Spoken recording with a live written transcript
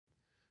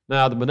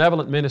Now, the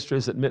benevolent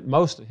ministries that meant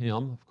most to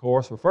him, of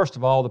course, were first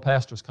of all the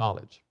pastor's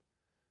college.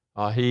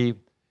 He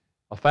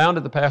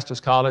founded the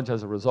pastor's college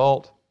as a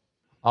result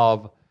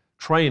of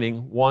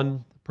training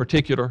one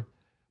particular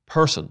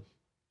person.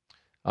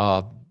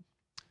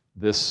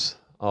 This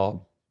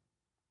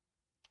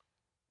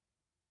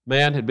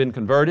man had been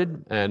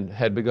converted and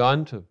had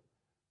begun to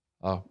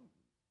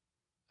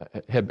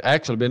had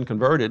actually been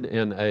converted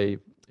in a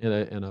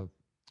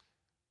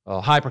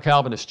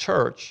hyper-Calvinist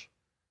church.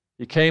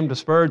 He came to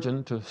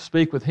Spurgeon to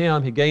speak with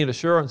him. He gained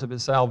assurance of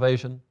his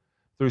salvation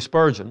through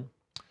Spurgeon.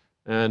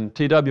 And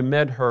T.W.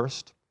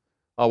 Medhurst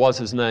was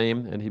his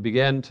name, and he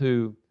began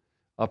to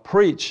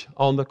preach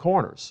on the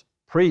corners,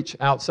 preach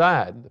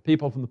outside. The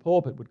people from the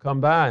pulpit would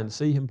come by and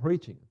see him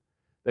preaching.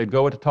 They'd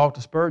go to talk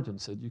to Spurgeon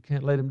and said, "You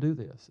can't let him do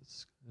this.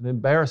 It's an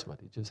embarrassment.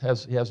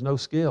 He has no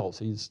skills.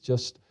 He's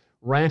just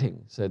ranting."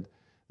 He said,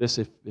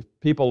 if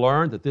people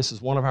learned that this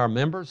is one of our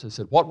members, they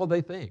said, "What will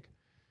they think?"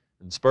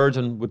 And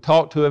Spurgeon would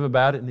talk to him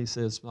about it, and he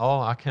says,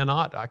 "Oh, I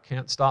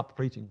can't stop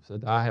preaching." He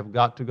said, "I have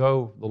got to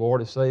go. The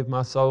Lord has saved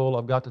my soul.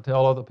 I've got to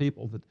tell other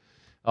people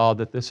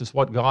that this is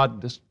what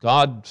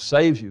God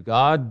saves you.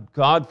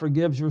 God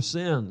forgives your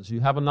sins. You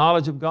have a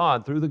knowledge of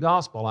God through the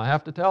gospel. I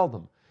have to tell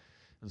them."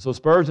 And so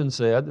Spurgeon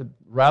said that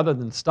rather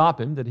than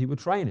stop him, that he would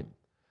train him.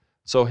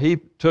 So he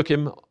took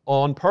him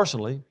on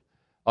personally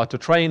to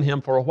train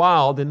him for a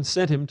while, then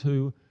sent him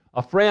to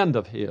a friend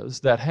of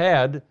his that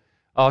had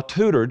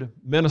tutored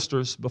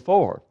ministers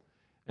before.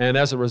 And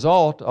as a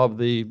result of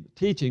the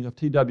teaching of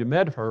T.W.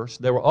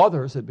 Medhurst, there were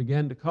others that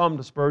began to come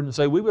to Spurgeon and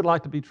say, "We would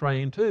like to be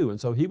trained too."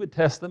 And so he would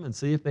test them and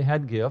see if they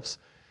had gifts.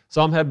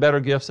 Some had better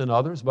gifts than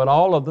others, but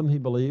all of them, he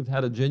believed,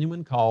 had a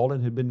genuine call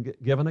and had been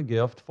given a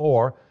gift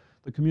for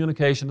the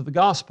communication of the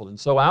gospel. And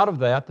so out of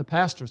that, the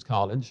pastor's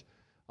college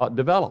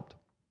developed.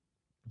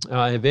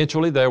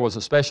 Eventually, there was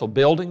a special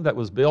building that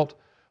was built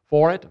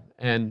for it,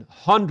 and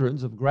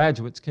hundreds of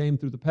graduates came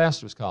through the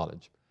pastor's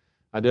college.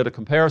 I did a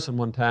comparison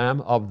one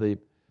time of the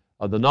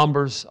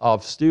numbers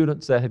of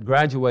students that had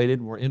graduated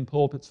and were in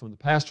pulpits from the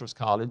pastor's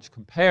college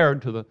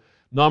compared to the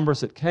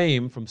numbers that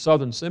came from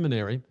Southern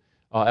Seminary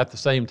at the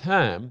same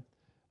time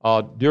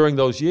during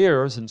those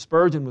years. And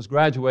Spurgeon was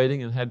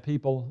graduating and had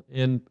people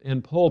in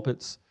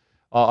pulpits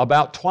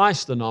about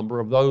twice the number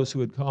of those who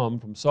had come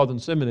from Southern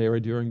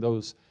Seminary during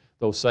those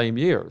same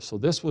years. So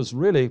this was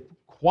really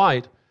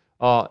quite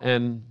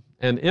an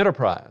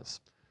enterprise.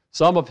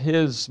 Some of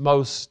his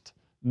most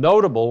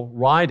notable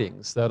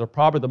writings that are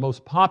probably the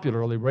most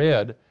popularly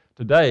read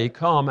today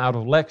come out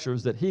of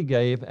lectures that he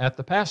gave at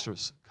the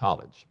pastor's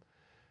college.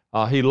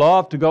 He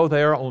loved to go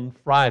there on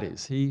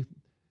Fridays.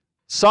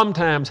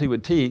 Sometimes he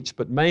would teach,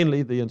 but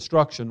mainly the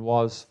instruction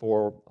was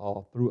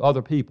through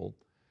other people.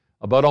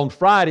 But on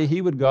Friday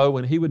he would go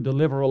and he would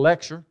deliver a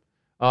lecture,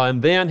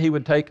 and then he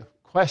would take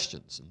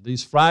questions. And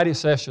these Friday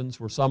sessions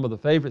were some of the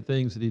favorite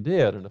things that he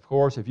did. And of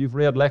course, if you've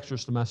read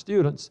lectures to my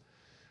students,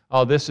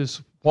 this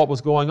is what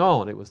was going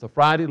on. It was the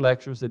Friday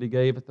lectures that he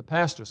gave at the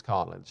pastor's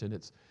college, and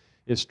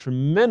it's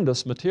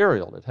tremendous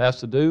material. It has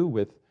to do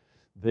with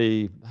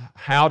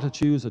how to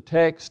choose a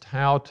text,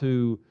 how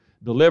to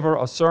deliver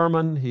a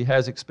sermon. He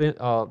has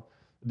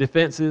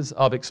defenses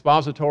of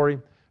expository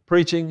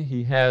preaching.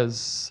 He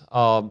has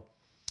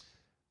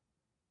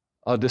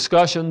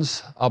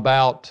discussions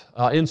about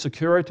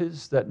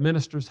insecurities that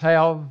ministers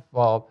have,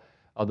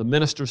 the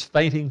minister's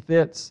fainting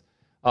fits.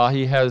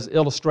 He has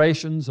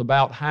illustrations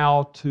about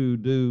how to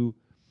do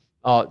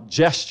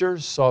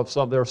gestures. So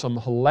there are some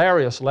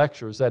hilarious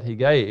lectures that he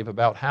gave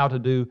about how to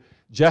do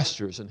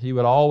gestures, and he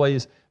would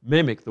always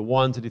mimic the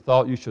ones that he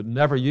thought you should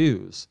never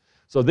use.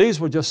 So these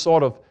were just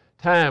sort of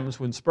times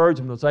when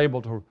Spurgeon was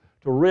able to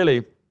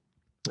really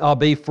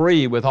be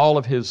free with all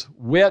of his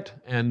wit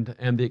and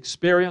the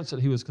experience that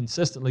he was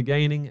consistently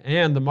gaining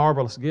and the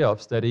marvelous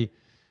gifts that he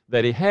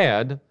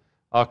had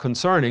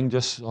concerning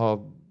just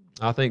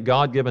I think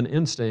God-given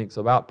instincts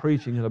about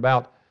preaching and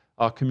about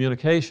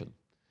communication.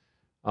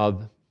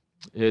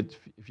 If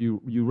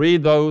you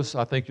read those,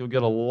 I think you'll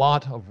get a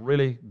lot of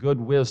really good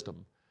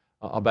wisdom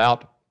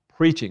about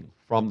preaching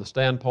from the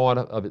standpoint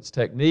of its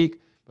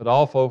technique, but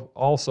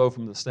also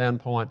from the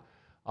standpoint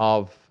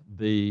of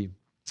the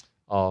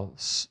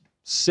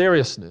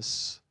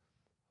seriousness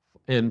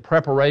in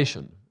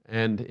preparation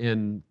and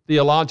in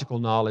theological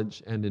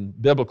knowledge and in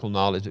biblical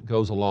knowledge that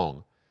goes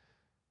along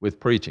with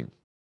preaching.